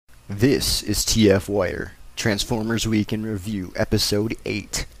This is TF Wire, Transformers Week in Review, Episode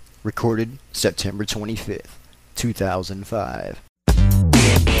 8, recorded September 25th, 2005.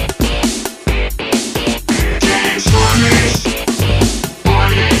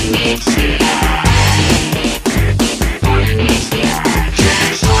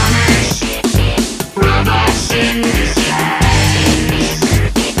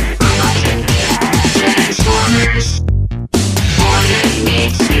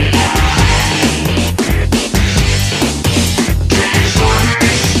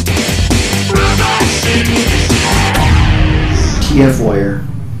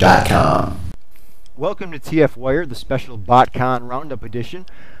 TFWire.com. Welcome to TF Wire, the special BotCon Roundup edition.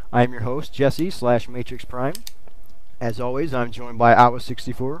 I am your host, Jesse / Matrix Prime. As always, I'm joined by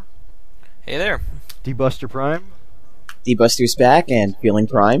Awa64. Hey there. D-Buster Prime. D-Buster's back and feeling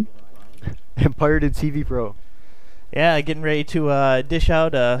prime. And Pirated TV Pro. Yeah, getting ready to dish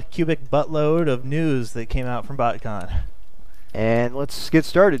out a cubic buttload of news that came out from BotCon. And let's get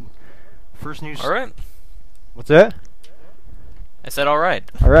started. First news. All right. What's that? I said all right.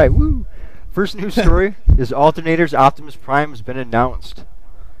 All right, woo. First news story is Alternator's Optimus Prime has been announced.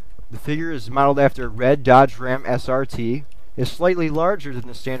 The figure is modeled after a red Dodge Ram SRT. It's slightly larger than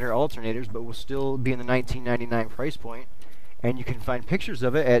the standard alternators, but will still be in the $19.99 price point. And you can find pictures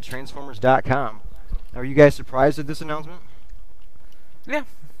of it at Transformers.com. Are you guys surprised at this announcement? Yeah,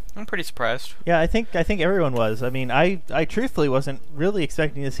 I'm pretty surprised. Yeah, I think everyone was. I mean, I truthfully wasn't really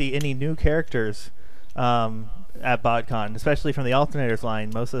expecting to see any new characters at BotCon, especially from the Alternators line.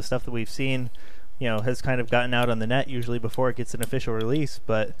 Most of the stuff that we've seen, has kind of gotten out on the net usually before it gets an official release.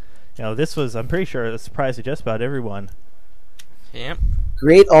 But this was, I'm pretty sure, a surprise to just about everyone. Yep.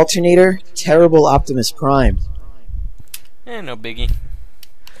 Great Alternator, terrible Optimus Prime. No biggie.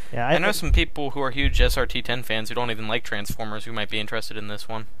 Yeah, I know some people who are huge SRT-10 fans who don't even like Transformers who might be interested in this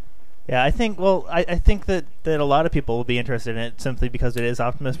one. Yeah, I think that a lot of people will be interested in it simply because it is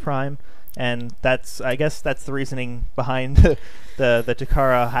Optimus Prime, and I guess that's the reasoning behind the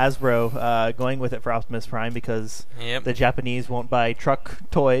Takara Hasbro going with it for Optimus Prime, because the Japanese won't buy truck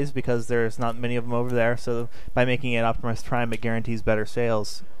toys because there's not many of them over there. So by making it Optimus Prime, it guarantees better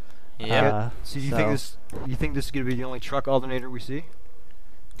sales. Yeah. So you think this is going to be the only truck alternator we see?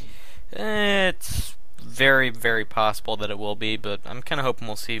 It's very, very possible that it will be, but I'm kind of hoping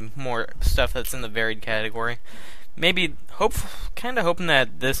we'll see more stuff that's in the varied category. Maybe, kind of hoping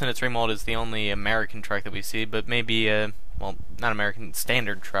that this and its remold is the only American truck that we see, but maybe, well, not American,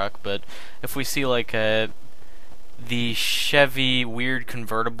 standard truck, but if we see, like, the Chevy weird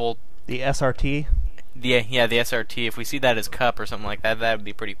convertible... The SRT? The SRT, if we see that as Cup or something like that, that would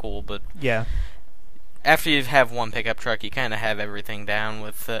be pretty cool, but... Yeah. After you have one pickup truck, you kind of have everything down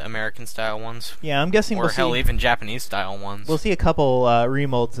with American-style ones. Yeah, I'm guessing even Japanese-style ones. We'll see a couple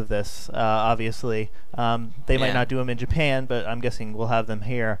remolds of this, obviously. They might not do them in Japan, but I'm guessing we'll have them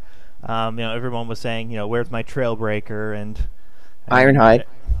here. Everyone was saying, where's my Trailbreaker and Ironhide.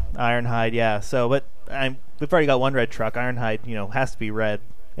 Ironhide, yeah. So, but we've already got one red truck. Ironhide, has to be red,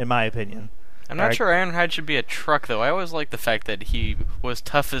 in my opinion. I'm not sure Ironhide should be a truck, though. I always liked the fact that he was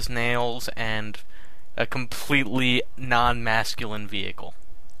tough as nails and a completely non-masculine vehicle.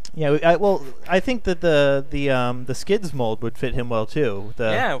 Yeah, I think that the Skids mold would fit him well too.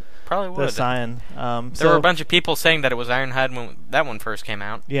 Probably would. The Scion. There were a bunch of people saying that it was Ironhide when that one first came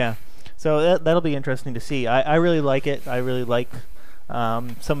out. Yeah, so that'll be interesting to see. I really like it. I really like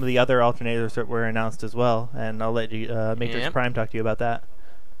some of the other alternators that were announced as well, and I'll let you Matrix Prime talk to you about that.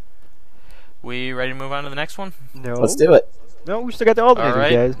 We ready to move on to the next one? No. Let's do it. No, we still got the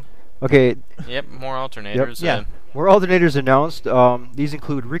alternators, guys. Okay. Yep, more alternators. Yep. More alternators announced. These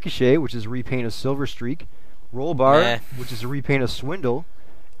include Ricochet, which is a repaint of Silver Streak, Roll Bar, which is a repaint of Swindle,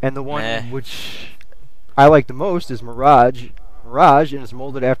 and the one which I like the most is Mirage, and it's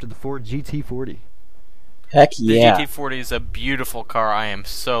molded after the Ford GT40. Heck yeah. The GT40 is a beautiful car. I am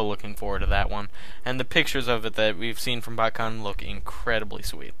so looking forward to that one. And the pictures of it that we've seen from BotCon look incredibly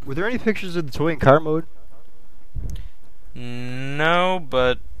sweet. Were there any pictures of the toy and car mode? No,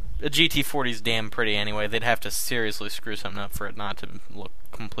 but a GT40 is damn pretty anyway. They'd have to seriously screw something up for it not to look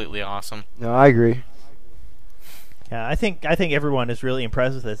completely awesome. No, I agree. Yeah, I think everyone is really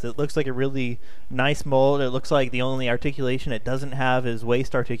impressed with this. It looks like a really nice mold. It looks like the only articulation it doesn't have is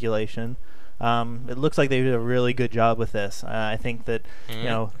waist articulation. It looks like they did a really good job with this. I think that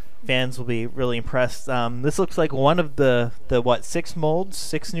fans will be really impressed. This looks like one of the six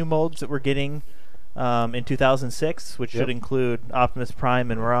new molds that we're getting in 2006, which should include Optimus Prime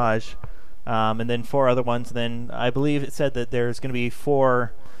and Mirage, and then 4 other ones. And then I believe it said that there's going to be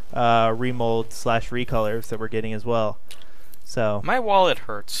 4 remolds / recolors that we're getting as well. So My wallet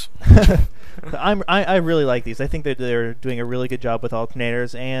hurts. I really like these. I think that they're doing a really good job with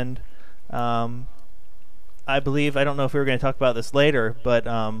alternators, and I believe, I don't know if we were going to talk about this later, but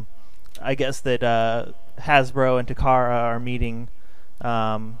I guess that Hasbro and Takara are meeting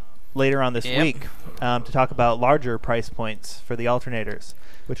later on this week to talk about larger price points for the alternators,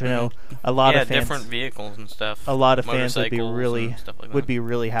 which I know a lot of fans, different vehicles and stuff. a lot of fans would be Motorcycles really and stuff like would that. be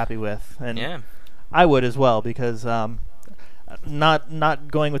really happy with, and Yeah. I would as well, because not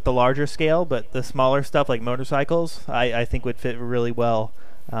going with the larger scale, but the smaller stuff like motorcycles, I think would fit really well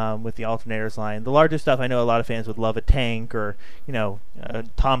with the alternators line. The larger stuff, I know a lot of fans would love a tank or a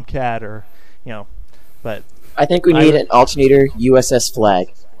Tomcat or but I think we need an alternator USS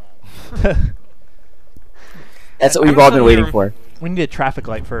Flag. That's what we've all been waiting for. we need a traffic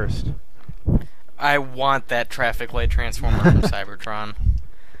light first. I want that traffic light transformer from Cybertron.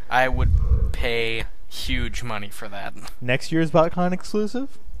 I would pay huge money for that. Next year's BotCon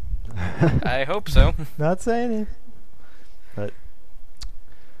exclusive? I hope so. Not saying it. But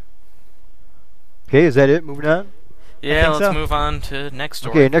Okay, is that it? Moving on? Yeah, think let's so. move on to next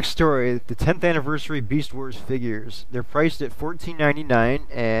story. Okay, next story. The 10th anniversary Beast Wars figures. They're priced at $14.99,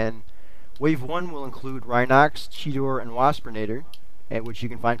 and Wave 1 will include Rhinox, Cheetor, and Waspinator, which you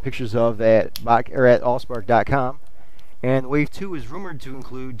can find pictures of at allspark.com. And Wave 2 is rumored to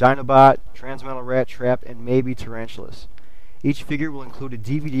include Dinobot, Transmetal Rat Trap, and maybe Tarantulas. Each figure will include a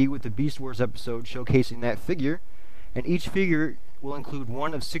DVD with the Beast Wars episode showcasing that figure, and each figure will include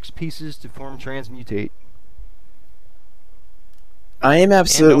one of 6 pieces to form Transmutate. I am And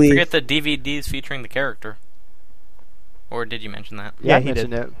absolutely. don't forget the DVDs featuring the character. Or did you mention that? Yeah, I he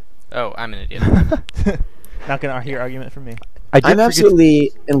mentioned did. that. Oh, I'm an idiot. not gonna hear argument from me. I did I'm forget-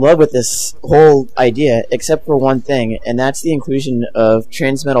 absolutely in love with this whole idea, except for one thing, and that's the inclusion of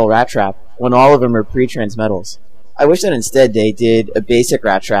Transmetal Rat Trap when all of them are pre-Transmetals. I wish that instead they did a basic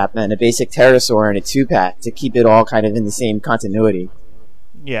Rat Trap and a basic Pterosaur and a 2-pack to keep it all kind of in the same continuity.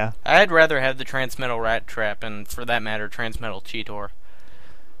 Yeah. I'd rather have the Transmetal Rat Trap and, for that matter, Transmetal Cheetor.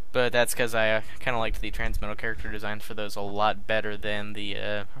 But that's because I kind of liked the Transmetal character designs for those a lot better than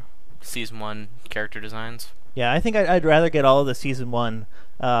the Season 1 character designs. Yeah, I think I'd rather get all of the Season 1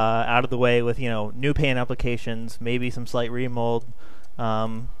 out of the way with, new paint applications, maybe some slight remold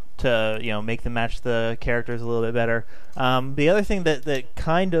to, make them match the characters a little bit better. The other thing that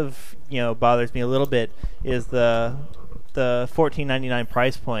kind of, bothers me a little bit is the $14.99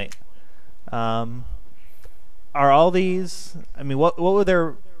 price point. Are all these, what would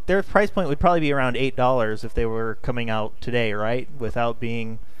their price point would probably be around $8 if they were coming out today, right? Without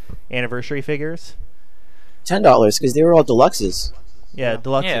being anniversary figures. $10 because they were all deluxes. Yeah,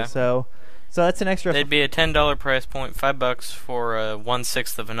 deluxes. Yeah. So that's an extra. They'd be a $10 price point, $5 for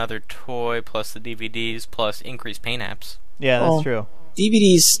 1/6 of another toy, plus the DVDs, plus increased paint apps. Yeah, that's Well, true.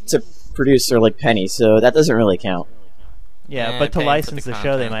 DVDs to produce are like pennies, so that doesn't really count. Yeah, Eh, but to paying for license the the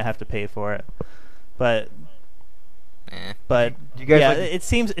show, they content. might have to pay for it. But Eh. You guys yeah, like- it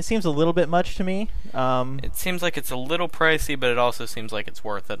seems a little bit much to me. It seems like it's a little pricey, but it also seems like it's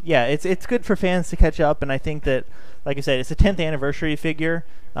worth it. Yeah, it's good for fans to catch up, and I think that, like I said, it's a 10th anniversary figure.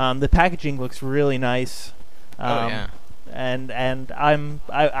 The packaging looks really nice. Oh, yeah. And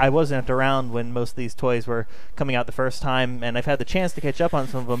I wasn't around when most of these toys were coming out the first time, and I've had the chance to catch up on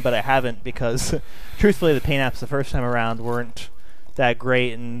some of them, but I haven't because, truthfully, the paint apps the first time around weren't that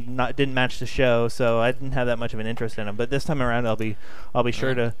great and didn't match the show, so I didn't have that much of an interest in them. But this time around, I'll be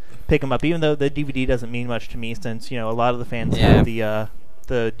sure to pick them up, even though the DVD doesn't mean much to me, since a lot of the fans have the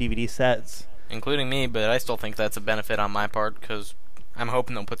DVD sets. Including me, but I still think that's a benefit on my part, because I'm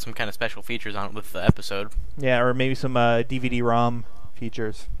hoping they'll put some kind of special features on it with the episode. Yeah, or maybe some DVD-ROM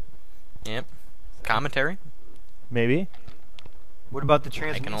features. Yep. Commentary? Maybe. What about the can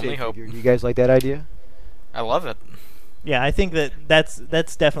only Transmutate hope. figure? Do you guys like that idea? I love it. Yeah, I think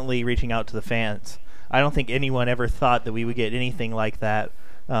that's definitely reaching out to the fans. I don't think anyone ever thought that we would get anything like that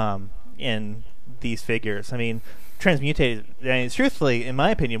in these figures. Transmutate. Truthfully, in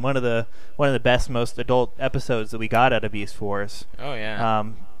my opinion, one of the best, most adult episodes that we got out of Beast Wars. Oh, yeah.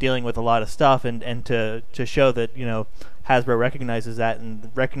 Dealing with a lot of stuff, and to show that Hasbro recognizes that,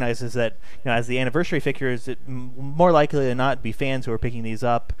 and recognizes that as the anniversary figures, it more likely than not be fans who are picking these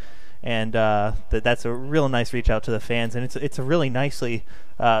up. And that's a real nice reach out to the fans, and it's a really nicely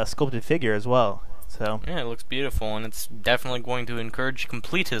sculpted figure as well. So Yeah, it looks beautiful, and it's definitely going to encourage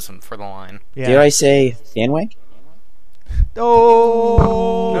completism for the line. yeah. Dare I say fanway?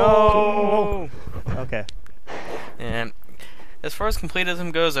 Oh No! Okay. And as far as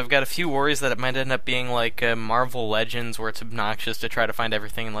completism goes, I've got a few worries that it might end up being like Marvel Legends, where it's obnoxious to try to find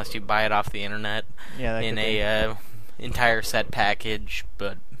everything unless you buy it off the internet Yeah. That in could be. entire set package,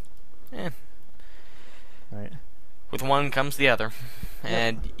 but Right. with one comes the other.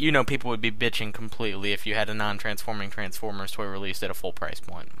 And you know people would be bitching completely if you had a non-transforming Transformers toy released at a full price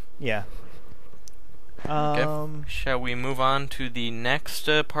point. Yeah. Okay. Shall we move on to the next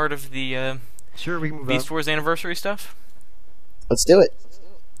part of the Sure, we can move Beast on. Wars anniversary stuff? Let's do it.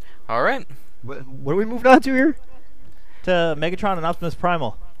 Alright. What are we moving on to here? To Megatron and Optimus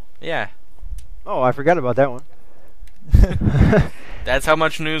Primal. Yeah. Oh, I forgot about that one. That's how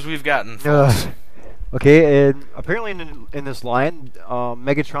much news we've gotten, folks. Okay, and apparently in this line,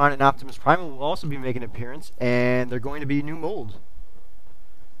 Megatron and Optimus Primal will also be making an appearance, and they're going to be new molds.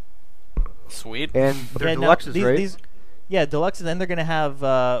 Sweet. And they're Yeah, no, deluxes, right? Yeah, deluxes, and they're going to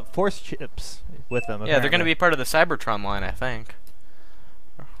have force chips with them. Yeah, they're going to apparently. be part of the Cybertron line, I think.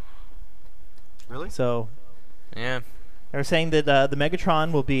 Really? So Yeah. they're saying that the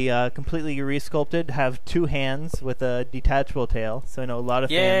Megatron will be completely resculpted, have 2 hands with a detachable tail. So I know a lot of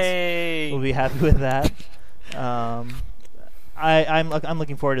fans Yay! will be happy with that. I'm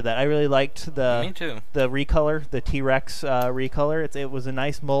looking forward to that. I really liked Me too. the recolor, the T-Rex recolor. It was a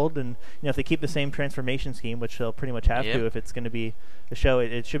nice mold, and if they keep the same transformation scheme, which they'll pretty much have Yep. to if it's going to be a show,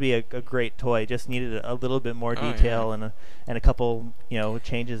 it should be a great toy. Just needed a little bit more Oh, detail and a couple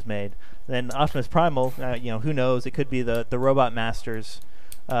changes made. Then Optimus Primal, who knows? It could be the Robot Masters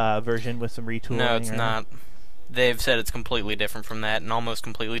version with some retooling. No, it's or- not. They've said it's completely different from that, and almost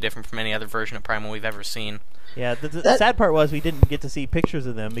completely different from any other version of Primal we've ever seen. Yeah, the sad part was we didn't get to see pictures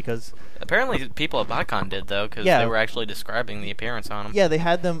of them because Apparently, people at BotCon did though, because Yeah. they were actually describing the appearance on them. yeah, they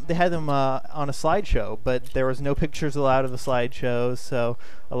had them on a slideshow, but there was no pictures allowed of the slideshows. So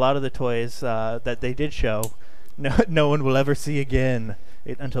a lot of the toys that they did show, no one will ever see again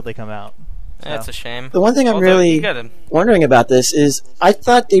until they come out. That's So. a shame. The one thing I'm Although, really you gotta- wondering about this is I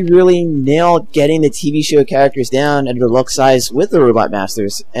thought they really nailed getting the TV show characters down at a deluxe size with the Robot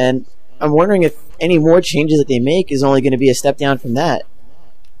Masters, and I'm wondering if any more changes that they make is only going to be a step down from that.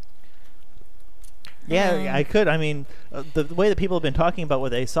 Yeah, I could. I mean, the way that people have been talking about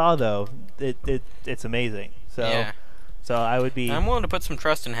what they saw, though, it's amazing. So, Yeah. so I would be. I'm willing to put some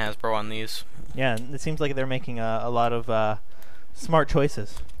trust in Hasbro on these. Yeah, it seems like they're making a lot of smart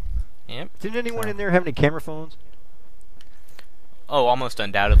choices. Yep. Didn't anyone So. in there have any camera phones? Oh, almost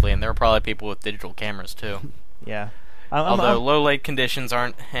undoubtedly, and there are probably people with digital cameras too. Yeah. Although low light conditions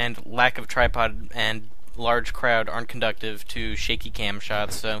aren't, and lack of tripod and large crowd aren't conducive to shaky cam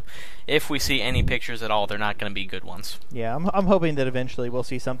shots, so if we see any pictures at all, they're not going to be good ones. Yeah, I'm hoping that eventually we'll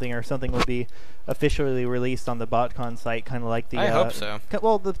see something, or something will be officially released on the BotCon site, kind of like the. I hope so.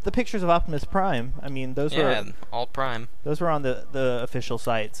 Well, the pictures of Optimus Prime. I mean, those Yeah, were Alt Prime. on the official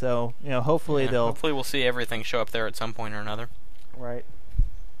site. So hopefully Yeah, they'll. hopefully we'll see everything show up there at some point or another. Right.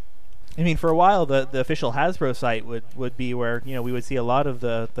 I mean, for a while, the official Hasbro site would be where we would see a lot of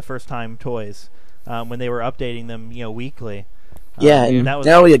the first time toys when they were updating them weekly. Yeah, and that was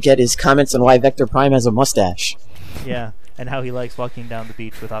now we get his comments on why Vector Prime has a mustache. yeah, and how he likes walking down the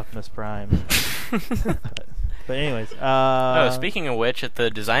beach with Optimus Prime. But anyways, Speaking of which, at the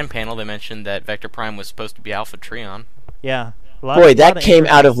design panel they mentioned that Vector Prime was supposed to be Alpha Trion. yeah, Boy, that came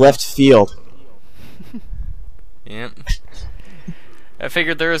out of left field. Yep. I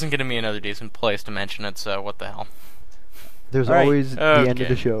figured there isn't going to be another decent place to mention it, so what the hell. There's All right. always the end of Okay.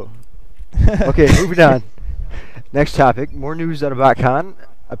 the show. Okay, moving on. Next topic. More news out of BotCon.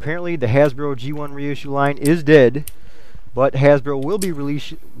 Apparently, the Hasbro G1 reissue line is dead, but Hasbro will be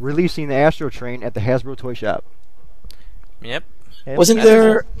releasing the Astro Train at the Hasbro Toy Shop. Yep. Wasn't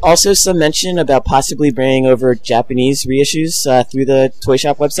there also some mention about possibly bringing over Japanese reissues through the Toy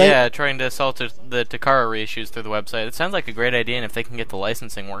Shop website? Yeah, trying to sell to the Takara reissues through the website. It sounds like a great idea, and if they can get the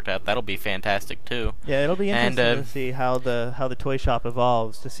licensing worked out, that'll be fantastic too. Yeah, it'll be And, interesting to see how the toy shop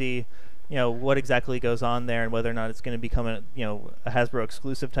evolves, to see what exactly goes on there, and whether or not it's going to become a Hasbro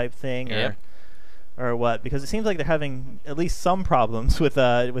exclusive type thing, Yep. or what. Because it seems like they're having at least some problems with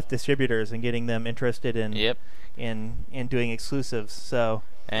distributors and getting them interested in Yep. in doing exclusives. So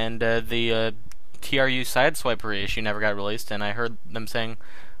And the TRU Sideswipe reissue never got released, and I heard them saying,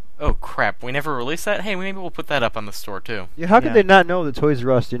 "Oh crap, we never released that. Hey, maybe we'll put that up on the store too." Yeah, how could Yeah. they not know that Toys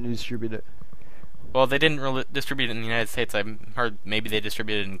R Us didn't distribute it? Well, they didn't distribute it in the United States. I heard maybe they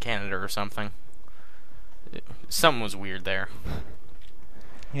distributed it in Canada or something. Something was weird there. yeah,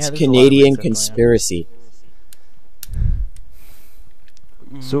 It's there's a lot of Canadian weird stuff going on. conspiracy.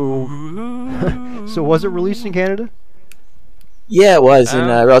 So was it released in Canada? Yeah, it was in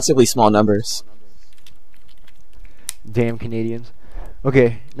Oh. relatively small numbers. Damn Canadians.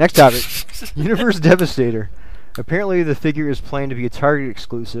 Okay, next topic. Universe Devastator. Apparently, the figure is planned to be a Target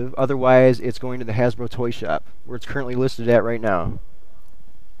exclusive. Otherwise, it's going to the Hasbro Toy Shop, where it's currently listed at right now.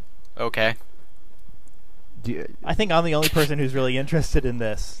 Okay. I think I'm the only person who's really interested in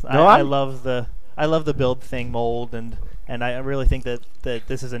this. No, I love the build thing mold, and I really think that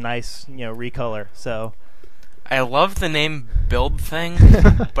this is a nice recolor. So I love the name Build Thing,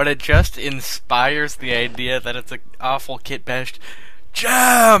 but it just inspires the idea that it's an awful kit-bashed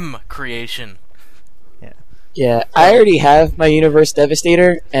gem creation. Yeah, I already have my Universe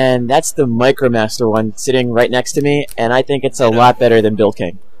Devastator, and that's the Micromaster one sitting right next to me, and I think it's a lot better than Build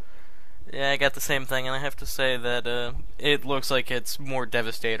King. Yeah, I got the same thing, and I have to say that it looks like it's more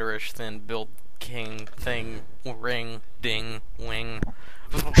Devastator-ish than Build King thing, ring, ding, wing,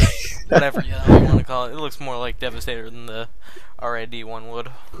 whatever you want to call it. It looks more like Devastator than the RID one would.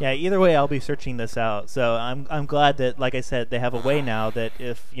 yeah, either way, I'll be searching this out. So I'm glad that, like I said, they have a way now that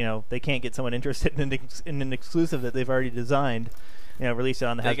if they can't get someone interested in an exclusive that they've already designed, release it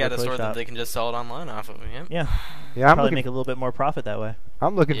on the They Hasbro got a Toy store Shop. that they can just sell it online off of. Yep. Yeah, Yeah, I'm probably looking, make a little bit more profit that way.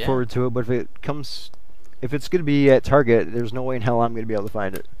 I'm looking Yeah. forward to it, but if it's going to be at Target, there's no way in hell I'm going to be able to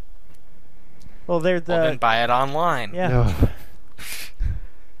find it. Well, there's Well, then buy it online. yeah. No.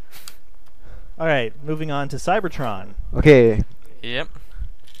 All right, moving on to Cybertron. Okay, Yep.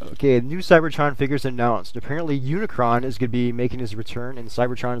 the new Cybertron figures announced. Apparently, Unicron is going to be making his return in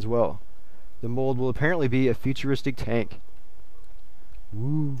Cybertron as well. The mold will apparently be a futuristic tank.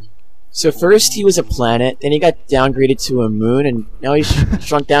 Woo. So first he was a planet, then he got downgraded to a moon, and now he's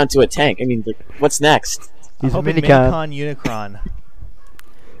shrunk down to a tank. I mean, what's next? He's a Hoping minicon. Unicron.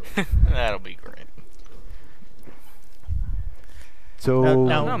 That'll be great. So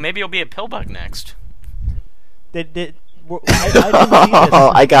Now- No, maybe it'll be a Pillbug next. I didn't see this.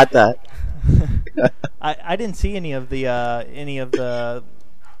 Oh, I got that. I didn't see any of the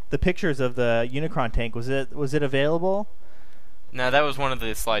pictures of the Unicron tank. Was it available? No, that was one of the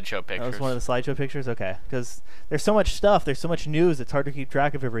slideshow That pictures. was one of the slideshow pictures. Okay, because there's so much stuff. There's so much news. It's hard to keep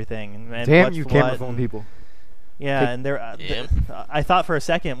track of everything. And damn what's you, what, camera phone and- people. Yeah, Take- and there. Yep. I thought for a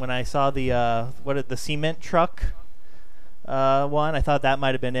second when I saw the cement truck one, I thought that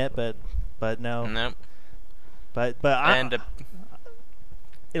might have been it, but no. Nope. But And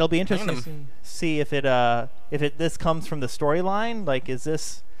it'll be interesting gonna- to see if this comes from the storyline. Like, is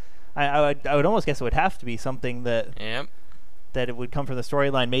this? I would almost guess it would have to be something that yep. it would come from the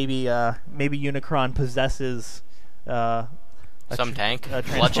storyline. Maybe Unicron possesses Some tank. a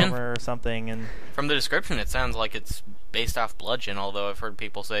Bludgeon. transformer or something, and From the description, it sounds like it's based off Bludgeon, although I've heard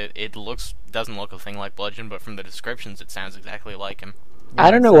people say it doesn't look a thing like Bludgeon, but from the descriptions, it sounds exactly like him. I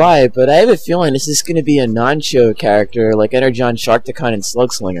don't know why, but I have a feeling this is going to be a non-show character like Energon, Sharkticon, and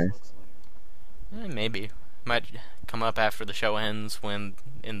Slugslinger. Maybe. Might come up after the show ends, when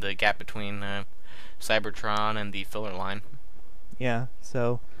in the gap between Cybertron and the filler line. yeah.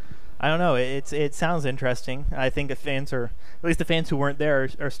 So I don't know. It sounds interesting. I think the fans at least the fans who weren't there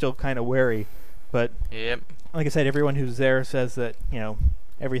are still kind of wary. But Yep. like I said, everyone who's there says that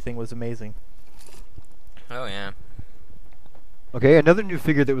everything was amazing. Oh yeah. Okay, another new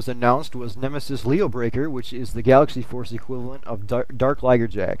figure that was announced was Nemesis Leo Breaker, which is the Galaxy Force equivalent of Dark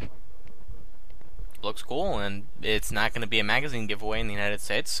Ligerjack. Looks cool, and it's not going to be a magazine giveaway in the United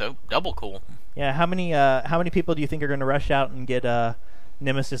States, so double cool. Yeah. How many people do you think are going to rush out and get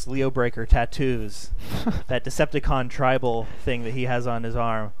Nemesis Leo Breaker tattoos? That Decepticon tribal thing that he has on his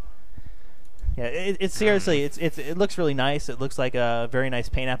arm. Yeah, it's seriously, it looks really nice. It looks like very nice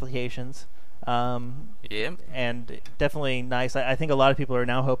paint applications, Yep. and definitely nice. I think a lot of people are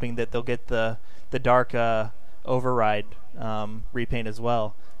now hoping that they'll get the dark override repaint as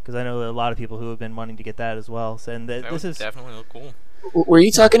well, because I know that a lot of people who have been wanting to get that as well. So, and That this would is definitely look cool. Were you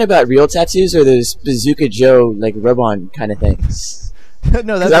talking about real tattoos or those Bazooka Joe like rub-on kind of things? no,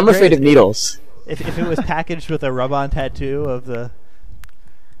 Because that's I'm afraid of needles. If it was packaged with a rub-on tattoo of the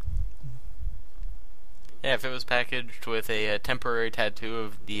Yeah, if it was packaged with a temporary tattoo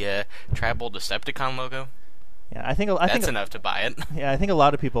of the tribal Decepticon logo, yeah, I think that's enough to buy it. Yeah, I think a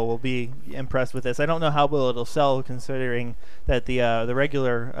lot of people will be impressed with this. I don't know how well it'll sell, considering that the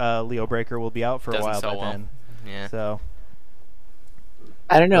regular Leo Breaker will be out for a Doesn't while sell by well. then. Yeah. So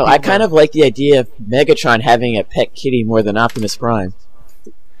I don't know. I kind of like the idea of Megatron having a pet kitty more than Optimus Prime.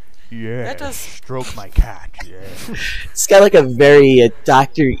 yeah, That does- stroke my cat. Yeah, It's got like a very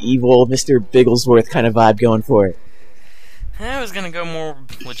Dr. Evil, Mr. Bigglesworth kind of vibe going for it. I was going to go more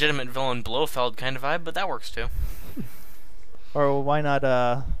legitimate villain Blofeld kind of vibe, but that works too. or why not?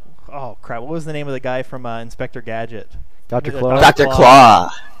 Oh crap! What was the name of the guy from Inspector Gadget? Dr. Yeah, Claw. Dr. Claw.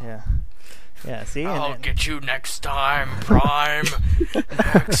 Yeah, yeah. See, I'll and, get you next time, Prime.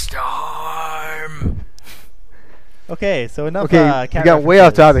 Next time. Okay, so enough. Okay, we cat got way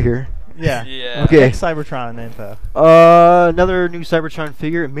off references. topic here. Yeah. Yeah. Okay. Next Cybertron info. Another new Cybertron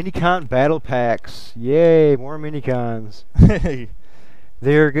figure, Minicon Battle Packs. Yay, more Minicons.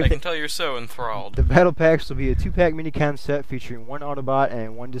 They're I good. can tell you're so enthralled. The Battle Packs will be a 2-pack Minicon set featuring 1 Autobot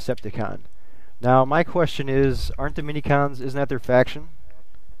and 1 Decepticon. Now, my question is, aren't the Minicons, isn't that their faction?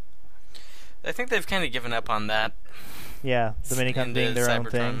 I think they've kind of given up on that. Yeah, the Minicon in being the their own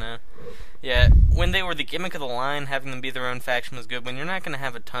Cybertron thing. now. Yeah, when they were the gimmick of the line, having them be their own faction was good. When you're not going to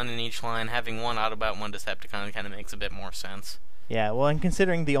have a ton in each line, having 1 Autobot, 1 Decepticon kind of makes a bit more sense. Yeah, well, and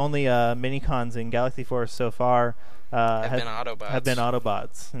considering the only Minicons in Galaxy Force so far Have been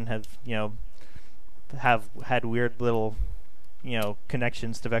Autobots. and have had weird little,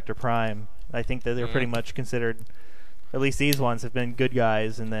 connections to Vector Prime. I think that they're pretty much considered, at least these ones have been good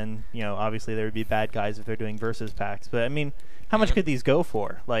guys, and then obviously there would be bad guys if they're doing versus packs. But I mean, how much could these go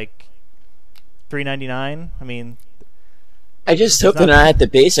for? Like $3.99? I mean, I just hope they're not at the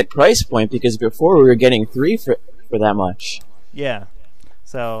basic price point, because before we were getting 3 for that much. yeah.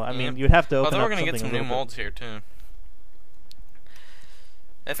 So I mean, you'd have to open Although up we're going to get something some a new little molds here, too.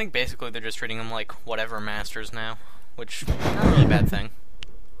 I think basically they're just treating them like whatever masters now, which not really a bad thing.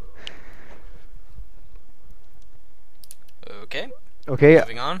 Okay, Okay,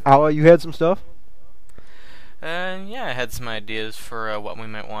 moving on. Awa, you had some stuff? Yeah, I had some ideas for what we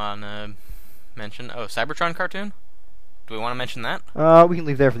might want to mention. Oh, Cybertron cartoon? Do we want to mention that? We can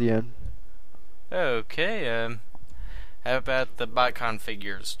leave that for the end. Okay, how about the BotCon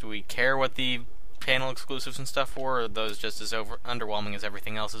figures? Do we care what the panel exclusives and stuff were, or are those just as underwhelming as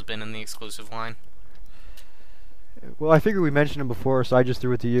everything else has been in the exclusive line? Well, I figured we mentioned them before, so I just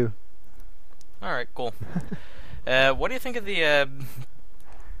threw it to you. Alright, cool. What do you think of the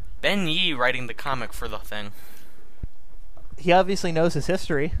Ben Yee writing the comic for the thing? He obviously knows his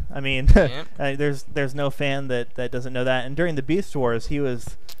history. I mean, Yep. there's no fan that doesn't know that. And during the Beast Wars, he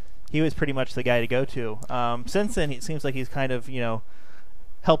was pretty much the guy to go to. Since then, it seems like he's kind of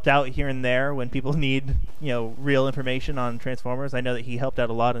helped out here and there when people need real information on Transformers. I know that he helped out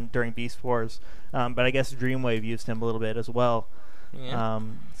a lot during Beast Wars, but I guess Dreamwave used him a little bit as well. Yeah.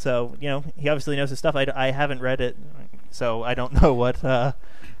 So he obviously knows his stuff. I haven't read it, so I don't know what. I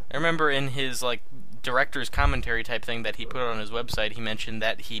remember in his director's commentary type thing that he put on his website, he mentioned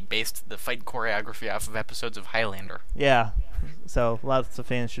that he based the fight choreography off of episodes of Highlander. Yeah, so lots of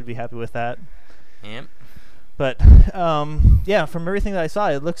fans should be happy with that. Yep. But yeah, from everything that I saw,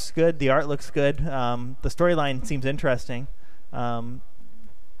 it looks good. The art looks good. The storyline seems interesting, but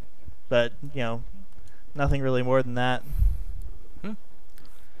nothing really more than that.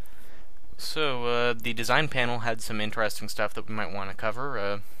 So the design panel had some interesting stuff that we might want to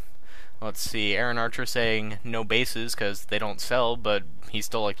cover. Let's see, Aaron Archer saying no bases because they don't sell, but he'd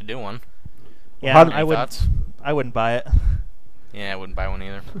still like to do one. Yeah, How do- I would. Thoughts? I wouldn't buy it. Yeah, I wouldn't buy one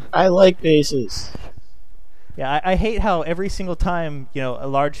either. I like bases. Yeah, I hate how every single time a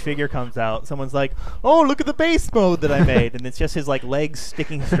large figure comes out, someone's like, "Oh, look at the base mode that I made," and it's just his legs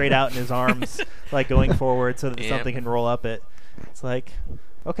sticking straight out and his arms going forward so that Yep. something can roll up it. It's like,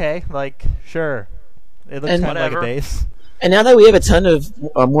 okay, sure, it looks And kind of like a whatever. base. And now that we have a ton of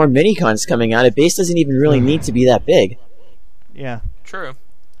more mini-cons coming out, a base doesn't even really need to be that big. Yeah, True.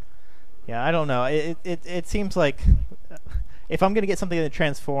 yeah, I don't know. It seems like if I'm gonna get something that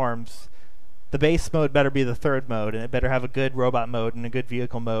transforms, the base mode better be the third mode, and it better have a good robot mode and a good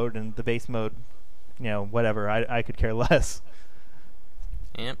vehicle mode, and the base mode, whatever. I could care less.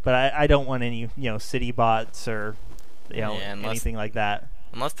 Yep. But I don't want any, city bots or, Yeah, unless- anything like that.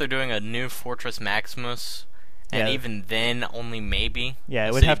 Unless they're doing a new Fortress Maximus, and Yeah. even then, only maybe. Yeah, it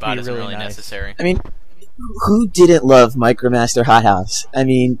the would City have to Bot be isn't really nice. necessary. I mean, who didn't love Micromaster Hot House? I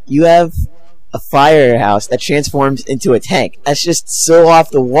mean, you have a firehouse that transforms into a tank. That's just so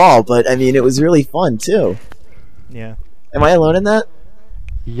off the wall, but I mean, it was really fun too. Yeah. Am I alone in that?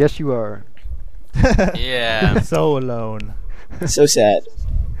 Yes, you are. Yeah. So alone. So sad.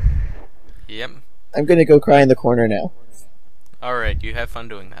 Yep. I'm gonna go cry in the corner now. Alright, you have fun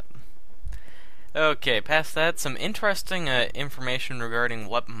doing that. Okay, past that, some interesting information regarding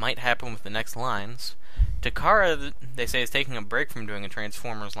what might happen with the next lines. Takara, they say, is taking a break from doing a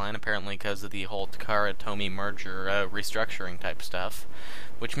Transformers line, apparently because of the whole Takara-Tomy merger restructuring type stuff,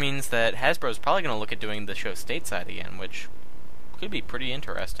 which means that Hasbro's probably going to look at doing the show stateside again, which could be pretty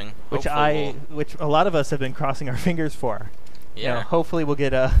interesting. Which Hopefully which a lot of us have been crossing our fingers for. yeah. Hopefully we'll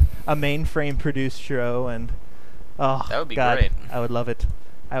get a mainframe produced show, and oh, That would be God, great. I would love it.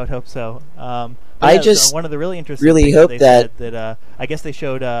 I would hope so. But I yeah, just one of the really interesting really things hope they that- said that I guess they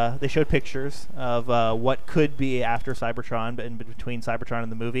showed pictures of what could be after Cybertron, but in between Cybertron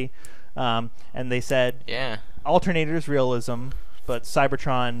and the movie. And they said Yeah. alternators realism, but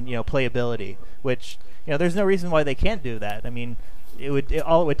Cybertron, playability. Which there's no reason why they can't do that. I mean,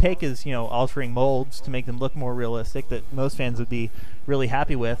 all it would take is altering molds to make them look more realistic that most fans would be really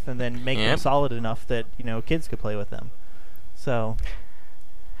happy with, and then make them solid enough that kids could play with them. So.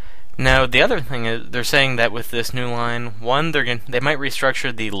 Now, the other thing is, they're saying that with this new line, one, they might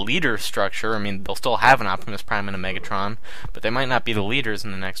restructure the leader structure. I mean, they'll still have an Optimus Prime and a Megatron, but they might not be the leaders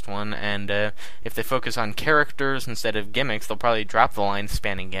in the next one. And if they focus on characters instead of gimmicks, they'll probably drop the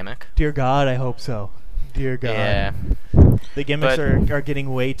line-spanning gimmick. Dear God, I hope so. Dear God. Yeah. The gimmicks are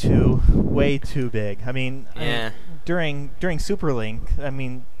getting way too big. I mean, during Superlink, I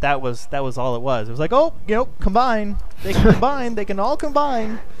mean, that was all it was. It was like, combine. They can combine. They can all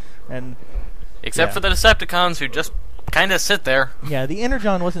combine. And except for the Decepticons, who just kind of sit there. Yeah, the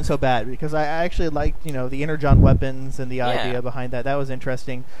Energon wasn't so bad, because I actually liked, the Energon weapons and the idea behind that. That was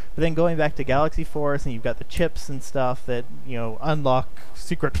interesting. But then going back to Galaxy Force, and you've got the chips and stuff that, unlock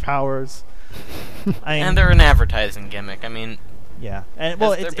secret powers. And they're an advertising gimmick. I mean, yeah. And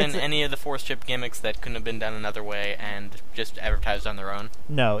has there been any of the Force chip gimmicks that couldn't have been done another way and just advertised on their own?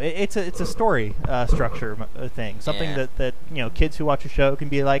 No, it's a story structure thing. Something that kids who watch a show can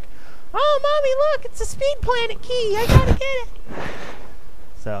be like, "Oh, mommy, look, it's a Speed Planet key. I gotta get it."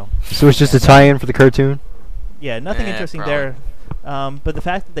 So it's just a tie-in for the cartoon? Yeah, nothing interesting there. But the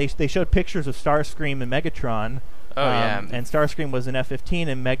fact that they showed pictures of Starscream and Megatron. And Starscream was an F-15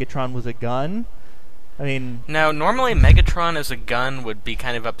 and Megatron was a gun. I mean... Now, normally Megatron as a gun would be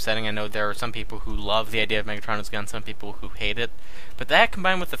kind of upsetting. I know there are some people who love the idea of Megatron as a gun, some people who hate it. But that,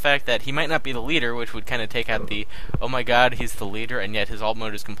 combined with the fact that he might not be the leader, which would kind of take out the, oh my god, he's the leader, and yet his alt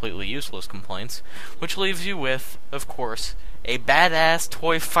mode is completely useless complaints, which leaves you with, of course, a badass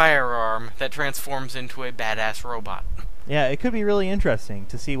toy firearm that transforms into a badass robot. Yeah, it could be really interesting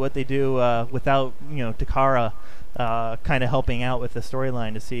to see what they do without, Takara kind of helping out with the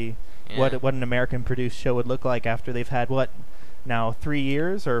storyline, to see what an American-produced show would look like after they've had, 3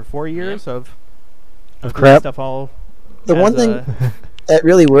 years or 4 years of crap stuff all... The one thing that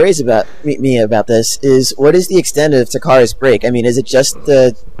really worries me about this is, what is the extent of Takara's break? I mean, is it just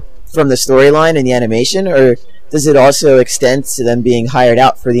from the storyline and the animation, or does it also extend to them being hired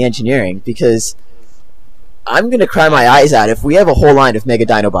out for the engineering? Because I'm going to cry my eyes out if we have a whole line of Mega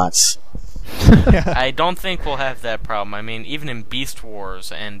Dinobots. I don't think we'll have that problem. I mean, even in Beast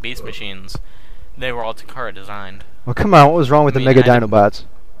Wars and Beast Machines, they were all Takara designed. Well, come on, what was wrong with the Mega Dinobots?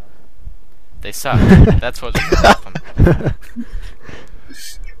 They suck. That's what's wrong with them.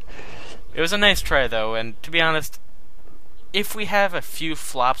 It was a nice try, though, and to be honest, if we have a few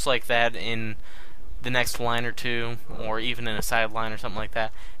flops like that in the next line or two, or even in a sideline or something like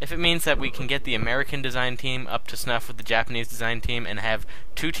that, if it means that we can get the American design team up to snuff with the Japanese design team and have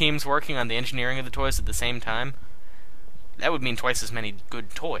two teams working on the engineering of the toys at the same time, that would mean twice as many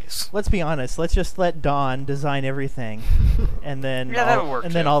good toys. Let's be honest. Let's just let Don design everything, and then that would work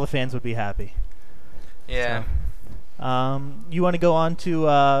then all the fans would be happy. Yeah. So, you want to go on to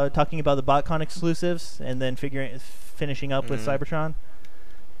talking about the BotCon exclusives, and then finishing up with Cybertron?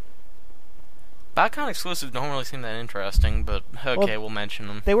 BotCon exclusives don't really seem that interesting, but okay, we'll mention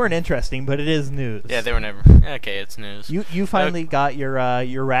them. They weren't interesting, but it is news. Yeah, they were never... Okay, it's news. You finally got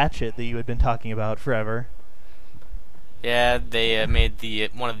your Ratchet that you had been talking about forever. Yeah, they made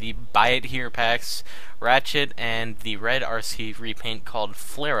one of the Buy It Here packs, Ratchet, and the red RC repaint called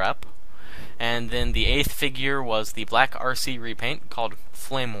Flare Up. And then the 8th figure was the black RC repaint called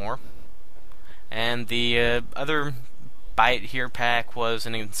Flame War. And the other Buy It Here pack was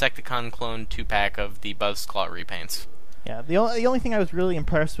an Insecticon clone 2-pack of the Buzzclaw repaints. Yeah, the only thing I was really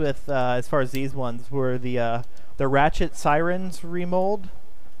impressed with as far as these ones were the Ratchet Sirens remold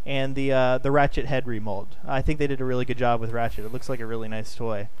and the Ratchet head remold. I think they did a really good job with Ratchet. It looks like a really nice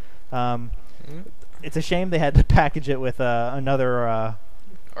toy. It's a shame they had to package it with another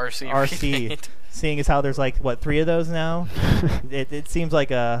RC. Seeing as how there's 3 of those now, it seems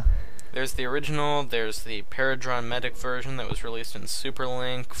like a... There's the original, there's the Paradron Medic version that was released in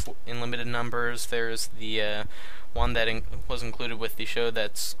Superlink in limited numbers, there's the one that was included with the show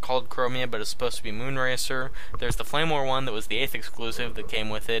that's called Chromia but is supposed to be Moonracer, there's the Flame War one that was the 8th exclusive that came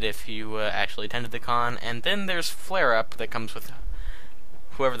with it if you actually attended the con, and then there's Flare Up that comes with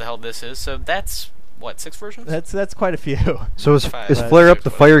whoever the hell this is, so that's... What, 6 versions? That's quite a few. So is Flare Up the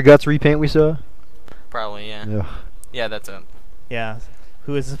Fire Guts repaint we saw? Probably, yeah. Yeah. Yeah, that's it. Yeah,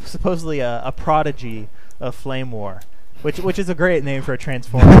 who is supposedly a prodigy of Flame War, which is a great name for a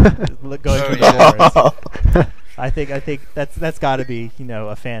Transformer going through the wars. I think that's got to be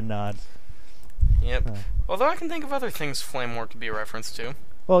a fan nod. Yep. Although I can think of other things Flame War could be a reference to.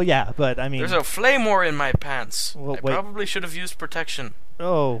 Well, yeah, but I mean, There's a flamor in my pants. Well, I wait. probably should have used protection.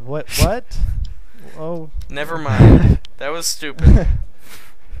 oh, what? Oh, Never mind. That was stupid.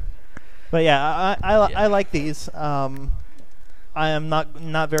 but yeah, I like these. I am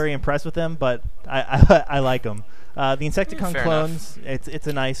not very impressed with them, but I like them. The Insecticon Fair clones, it's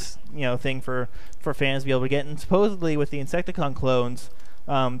a nice thing for fans to be able to get. And supposedly with the Insecticon clones,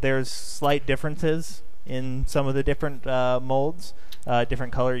 there's slight differences in some of the different molds,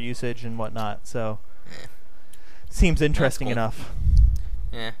 different color usage and whatnot. So seems interesting cool. enough.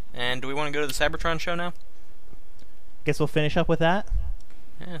 Yeah. And do we want to go to the Cybertron show now? Guess we'll finish up with that.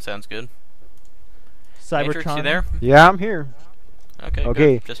 Yeah, sounds good. Cybertron. Matrix, you there? Yeah, I'm here. Okay.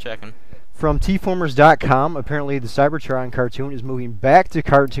 Okay. Good. Just checking. From Tformers.com, apparently the Cybertron cartoon is moving back to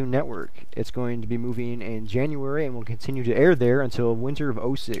Cartoon Network. It's going to be moving in January and will continue to air there until winter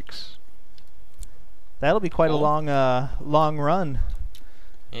of '06. That'll be quite a Cool. long run.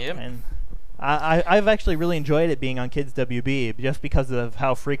 Yep. And I've actually really enjoyed it being on Kids WB just because of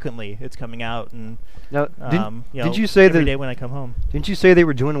how frequently it's coming out and Now, did you say every that? day when I come home. Didn't you say they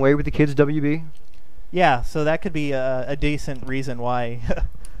were doing away with the kids WB? Yeah, so that could be a decent reason why.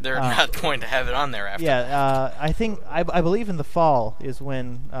 They're not going to have it on there after. Yeah, I believe in the fall is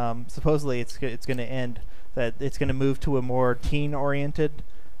when supposedly it's going to end. That it's going to move to a more teen-oriented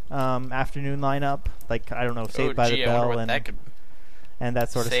afternoon lineup, like I don't know, Saved by the I wonder Bell what that could and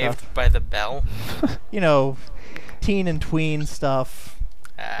that sort of Saved stuff. by the Bell. Teen and tween stuff.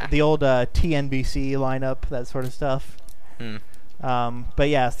 Ah. The old TNBC lineup, that sort of stuff. But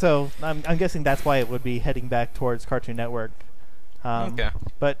yeah, so I'm guessing that's why it would be heading back towards Cartoon Network. Okay.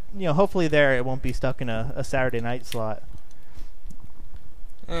 But hopefully there it won't be stuck in a Saturday night slot.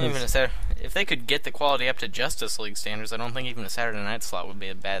 Even if they could get the quality up to Justice League standards, I don't think even a Saturday night slot would be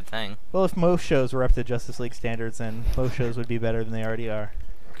a bad thing. Well, if most shows were up to Justice League standards, then most shows would be better than they already are.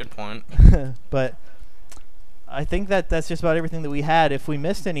 Good point. But I think that's just about everything that we had. If we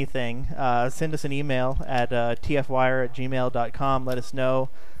missed anything, send us an email at tfwire@gmail.com. Let us know,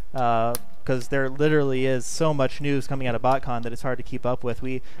 because there literally is so much news coming out of BotCon that it's hard to keep up with.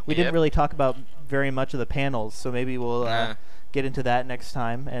 We didn't really talk about very much of the panels, so maybe we'll get into that next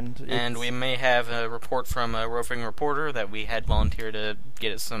time. And we may have a report from a roving reporter that we had volunteered to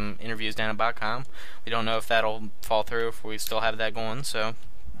get us some interviews down at BotCon. We don't know if that'll fall through, if we still have that going, so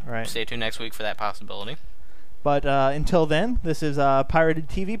stay tuned next week for that possibility. But until then, this is Pirated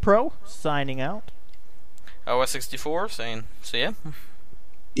TV Pro signing out. OS64 saying, see ya.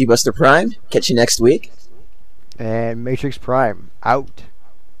 D-Buster Prime, catch you next week. And Matrix Prime, out.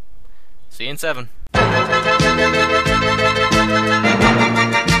 See you in 7.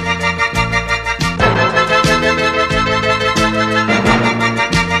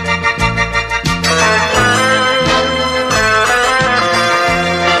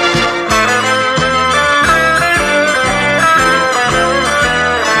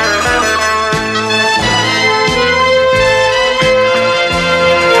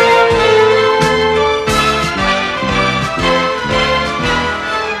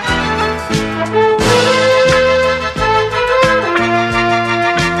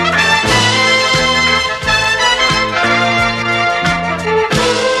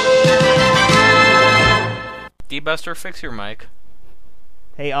 D-Buster, fix your mic.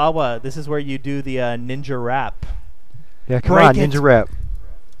 Hey Awa, this is where you do the ninja rap. Yeah, come Break on, it. Ninja Rap.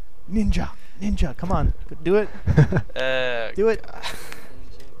 Ninja, come on, do it, do it.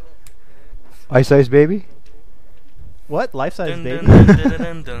 Ice Ice Baby? What? Life size Dun, baby? dun, dun,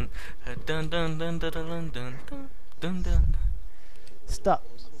 dun, dun, dun, dun, dun, dun, dun, dun, dun, dun. Stop.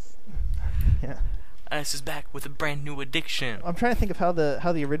 Yeah. Ice is back with a brand new addiction. I'm trying to think of how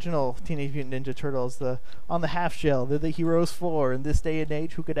the original Teenage Mutant Ninja Turtles, on the half shell, they're the heroes for. In this day and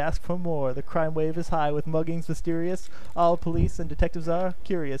age, who could ask for more? The crime wave is high with muggings mysterious. All police and detectives are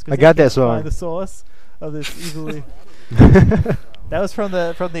curious. 'Cause I they got that can't song. find the source of this easily. That was from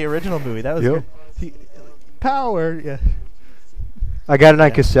the original movie. That was Yep. good. Power. Yeah. I got it on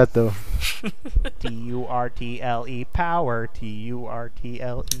cassette though. Turtle power.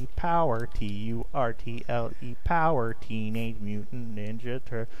 Turtle power. Turtle power. Teenage Mutant Ninja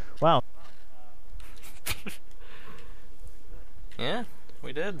Turtle. Wow. Yeah,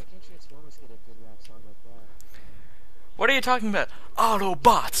 we did. What are you talking about?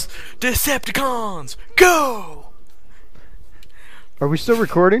 Autobots! Decepticons! Go! Are we still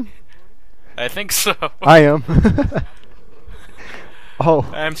recording? I think so. I am. Oh,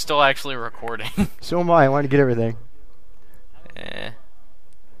 I'm still actually recording. so am I. I want to get everything. Eh.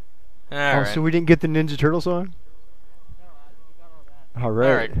 Oh, Alright. so we didn't get the Ninja Turtle song? Alright.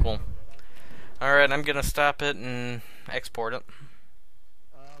 Alright, cool. Alright, I'm gonna stop it and export it.